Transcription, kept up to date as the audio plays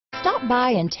Stop by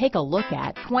and take a look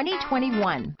at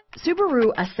 2021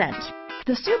 Subaru Ascent.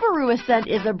 The Subaru Ascent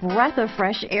is a breath of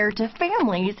fresh air to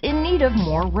families in need of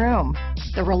more room.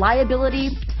 The reliability,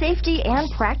 safety, and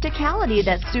practicality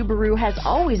that Subaru has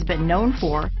always been known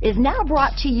for is now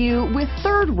brought to you with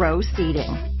third row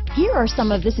seating. Here are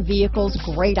some of this vehicle's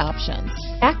great options: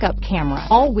 backup camera,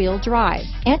 all-wheel drive,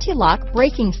 anti-lock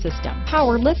braking system,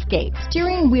 power liftgate,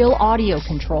 steering wheel audio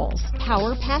controls,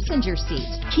 power passenger seat,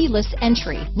 keyless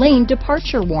entry, lane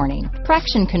departure warning,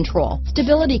 traction control,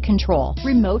 stability control,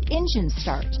 remote engine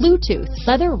start, Bluetooth,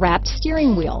 leather-wrapped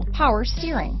steering wheel, power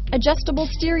steering, adjustable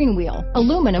steering wheel,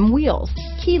 aluminum wheels,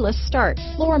 keyless start,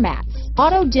 floor mats,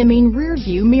 auto-dimming rear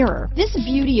view mirror. This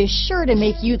beauty is sure to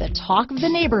make you the talk of the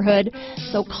neighborhood,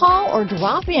 so call or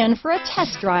drop in for a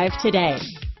test drive today.